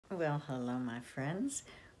Well, hello, my friends.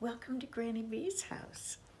 Welcome to Granny B's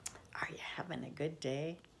house. Are you having a good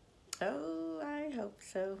day? Oh, I hope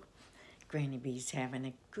so. Granny B's having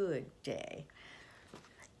a good day.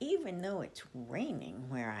 Even though it's raining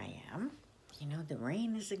where I am, the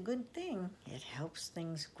rain is a good thing. It helps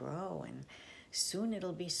things grow, and soon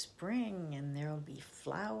it'll be spring, and there'll be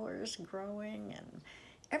flowers growing, and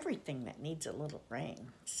everything that needs a little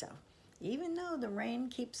rain. So, even though the rain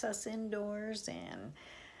keeps us indoors and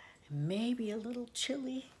maybe a little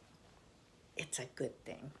chilly, it's a good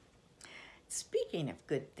thing. Speaking of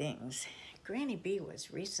good things, Granny B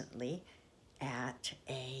was recently at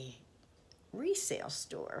a resale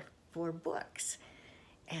store for books,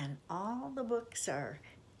 and all the books are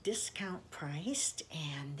discount priced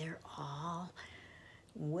and they're all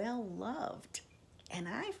well loved. And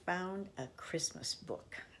I found a Christmas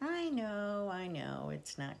book. I know,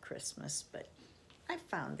 it's not Christmas, but I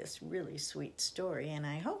found this really sweet story, and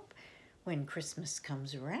I hope when Christmas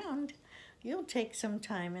comes around, you'll take some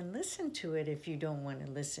time and listen to it if you don't want to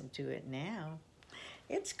listen to it now.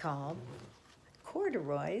 It's called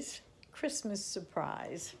Corduroy's Christmas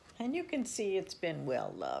Surprise, and you can see it's been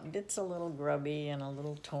well loved. It's a little grubby and a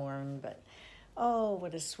little torn, but oh,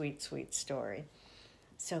 what a sweet, sweet story.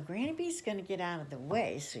 So Granny B's going to get out of the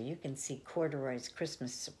way so you can see Corduroy's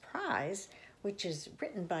Christmas Surprise, which is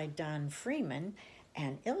written by Don Freeman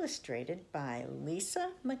and illustrated by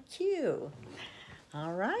Lisa McHugh.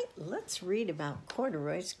 All right, let's read about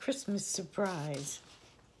Corduroy's Christmas Surprise.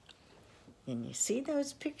 Can you see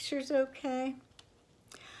those pictures okay?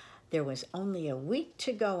 There was only a week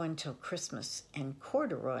to go until Christmas, and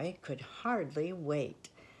Corduroy could hardly wait.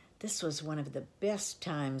 This was one of the best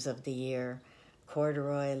times of the year.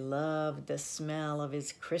 Corduroy loved the smell of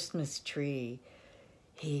his Christmas tree.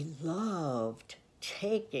 He loved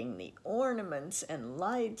taking the ornaments and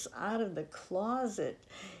lights out of the closet.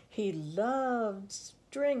 He loved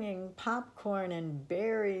stringing popcorn and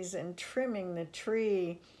berries and trimming the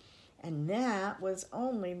tree. And that was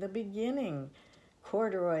only the beginning.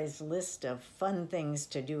 Corduroy's list of fun things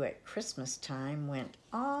to do at Christmas time went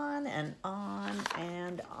on and on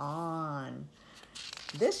and on.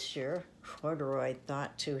 This year, Corduroy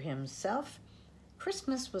thought to himself,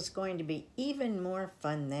 Christmas was going to be even more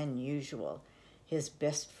fun than usual. His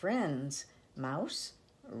best friends, Mouse,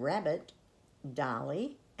 Rabbit,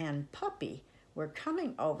 Dolly, and Puppy, were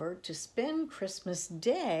coming over to spend Christmas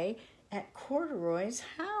Day at Corduroy's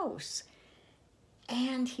house.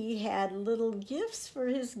 And he had little gifts for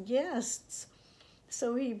his guests.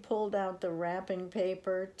 So he pulled out the wrapping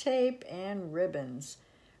paper, tape, and ribbons.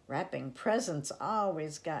 Wrapping presents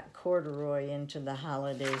always got Corduroy into the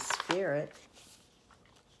holiday spirit.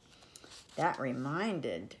 That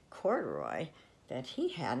reminded Corduroy that he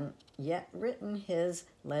hadn't yet written his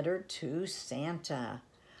letter to Santa.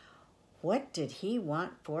 What did he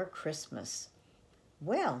want for Christmas?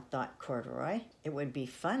 Well, thought Corduroy, it would be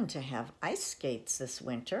fun to have ice skates this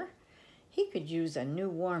winter. He could use a new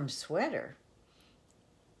warm sweater.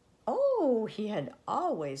 Oh, he had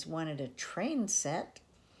always wanted a train set.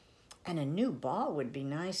 And a new ball would be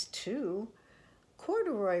nice, too.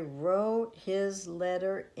 Corduroy wrote his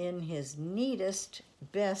letter in his neatest,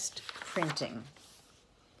 best printing.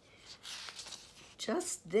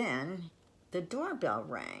 Just then, the doorbell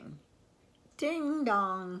rang. Ding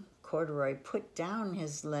dong! Corduroy put down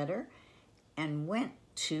his letter and went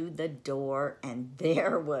to the door, and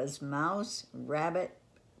there was Mouse, Rabbit,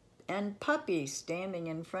 and Puppy standing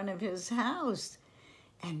in front of his house.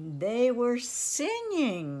 And they were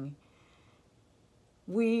singing.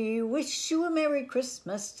 We wish you a Merry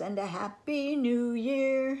Christmas and a Happy New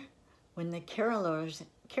Year. When the carolers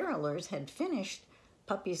had finished,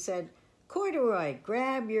 Puppy said, Corduroy,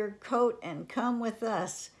 grab your coat and come with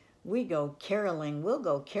us. We'll go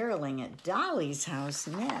caroling at Dolly's house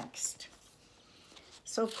next.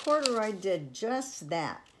 So Corduroy did just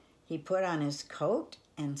that. He put on his coat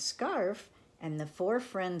and scarf, and the four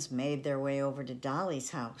friends made their way over to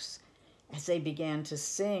Dolly's house. As they began to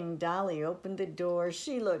sing, Dolly opened the door.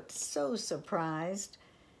 She looked so surprised.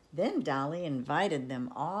 Then Dolly invited them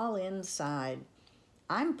all inside.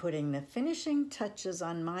 I'm putting the finishing touches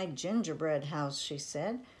on my gingerbread house, she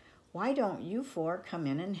said. Why don't you four come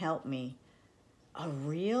in and help me? A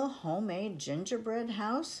real homemade gingerbread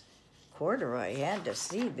house? Corduroy had to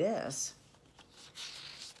see this.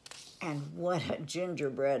 And what a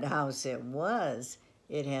gingerbread house it was.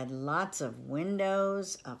 It had lots of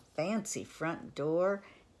windows, a fancy front door,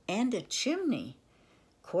 and a chimney.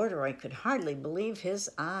 Corduroy could hardly believe his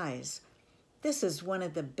eyes. This is one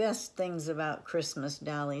of the best things about Christmas,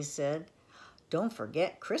 Dolly said. Don't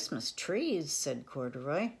forget Christmas trees, said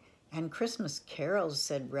Corduroy. "And Christmas carols,"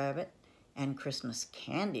 said Rabbit. "And Christmas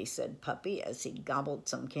candy," said Puppy as he gobbled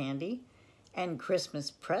some candy. "And Christmas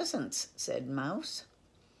presents," said Mouse.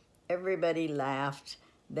 Everybody laughed.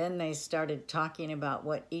 Then they started talking about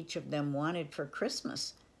what each of them wanted for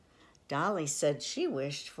Christmas. Dolly said she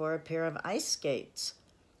wished for a pair of ice skates.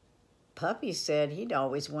 Puppy said he'd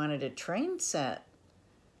always wanted a train set.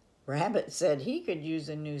 Rabbit said he could use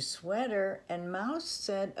a new sweater, and Mouse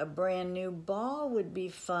said a brand new ball would be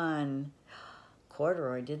fun.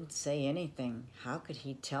 Corduroy didn't say anything. How could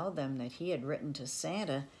he tell them that he had written to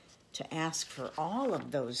Santa to ask for all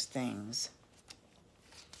of those things?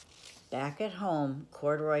 Back at home,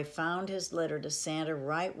 Corduroy found his letter to Santa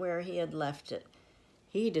right where he had left it.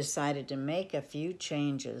 He decided to make a few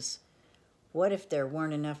changes. What if there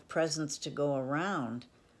weren't enough presents to go around?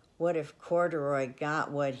 What if Corduroy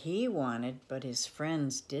got what he wanted, but his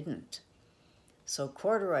friends didn't? So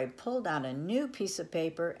Corduroy pulled out a new piece of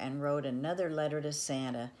paper and wrote another letter to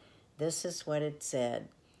Santa. This is what it said.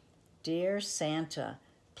 "Dear Santa,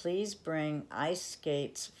 please bring ice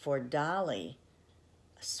skates for Dolly,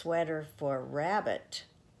 a sweater for Rabbit,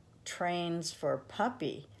 trains for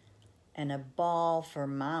Puppy, and a ball for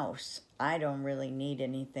Mouse. I don't really need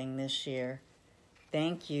anything this year.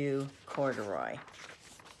 Thank you, Corduroy."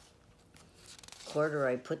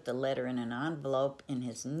 Corduroy put the letter in an envelope in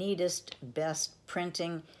his neatest, best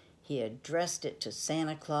printing. He addressed it to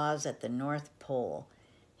Santa Claus at the North Pole.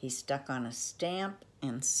 He stuck on a stamp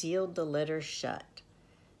and sealed the letter shut.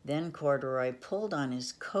 Then Corduroy pulled on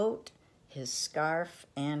his coat, his scarf,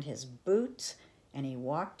 and his boots, and he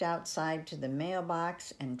walked outside to the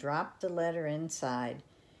mailbox and dropped the letter inside.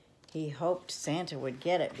 He hoped Santa would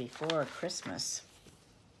get it before Christmas.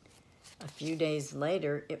 A few days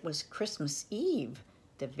later, it was Christmas Eve.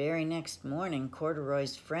 The very next morning,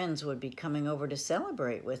 Corduroy's friends would be coming over to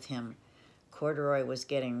celebrate with him. Corduroy was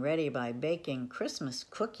getting ready by baking Christmas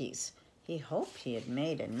cookies. He hoped he had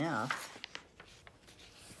made enough.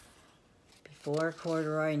 Before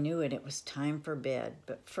Corduroy knew it, it was time for bed.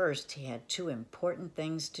 But first, he had two important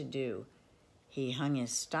things to do. He hung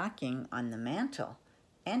his stocking on the mantle,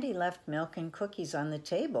 and he left milk and cookies on the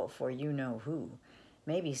table for you-know-who.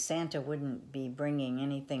 Maybe Santa wouldn't be bringing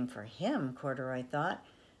anything for him, Corduroy thought,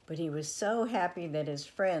 but he was so happy that his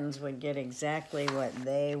friends would get exactly what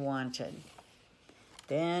they wanted.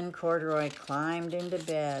 Then Corduroy climbed into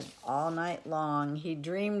bed. All night long, he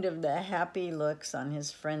dreamed of the happy looks on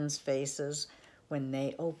his friends' faces when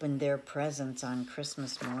they opened their presents on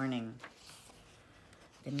Christmas morning.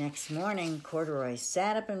 The next morning, Corduroy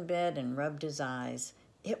sat up in bed and rubbed his eyes.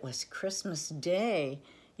 It was Christmas Day.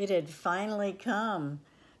 It had finally come.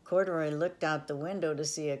 Corduroy looked out the window to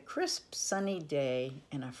see a crisp, sunny day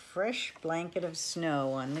and a fresh blanket of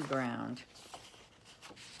snow on the ground.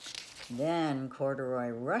 Then Corduroy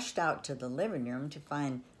rushed out to the living room to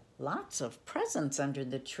find lots of presents under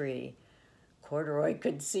the tree. Corduroy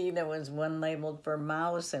could see there was one labeled for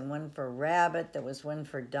Mouse and one for Rabbit. There was one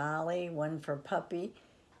for Dolly, one for Puppy.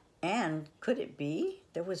 And could it be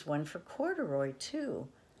there was one for Corduroy too?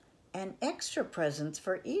 And extra presents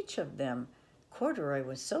for each of them. Corduroy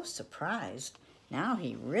was so surprised. Now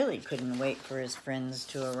he really couldn't wait for his friends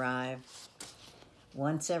to arrive.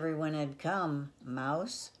 Once everyone had come,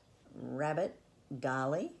 Mouse, Rabbit,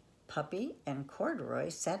 Dolly, Puppy, and Corduroy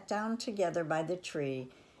sat down together by the tree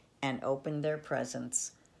and opened their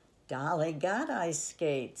presents. Dolly got ice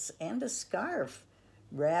skates and a scarf.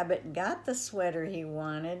 Rabbit got the sweater he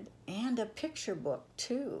wanted and a picture book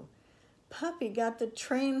too. Puppy got the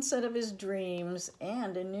train set of his dreams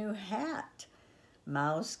and a new hat.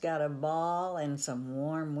 Mouse got a ball and some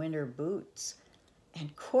warm winter boots.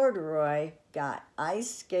 And Corduroy got ice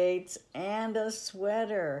skates and a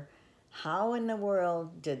sweater. How in the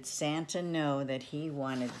world did Santa know that he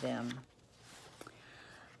wanted them?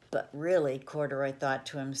 But really, Corduroy thought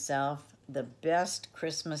to himself, the best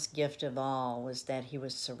Christmas gift of all was that he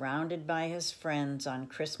was surrounded by his friends on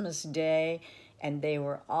Christmas Day, and they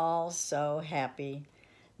were all so happy.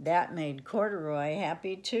 That made Corduroy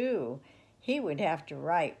happy too. He would have to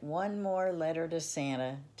write one more letter to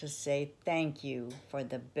Santa to say thank you for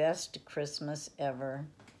the best Christmas ever.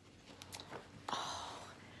 Oh,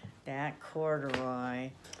 that Corduroy.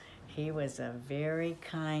 He was a very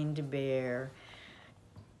kind bear.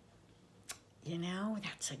 You know,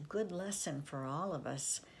 that's a good lesson for all of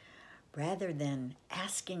us. Rather than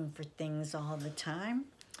asking for things all the time,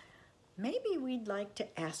 maybe we'd like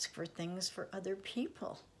to ask for things for other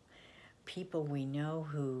people. People we know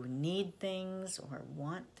who need things or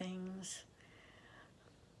want things.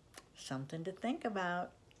 Something to think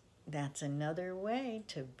about. That's another way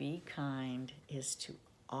to be kind, is to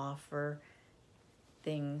offer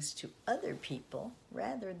things to other people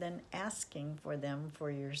rather than asking for them for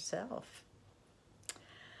yourself.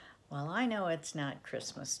 Well, I know it's not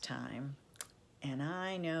Christmas time, and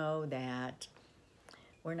I know that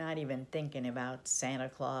we're not even thinking about Santa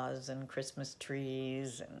Claus and Christmas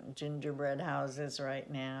trees and gingerbread houses right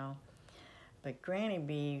now. But Granny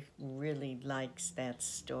B really likes that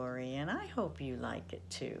story, and I hope you like it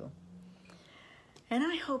too. And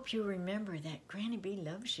I hope you remember that Granny B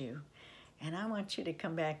loves you. And I want you to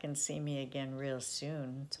come back and see me again real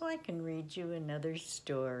soon so I can read you another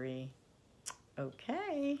story.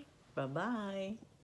 Okay, bye-bye.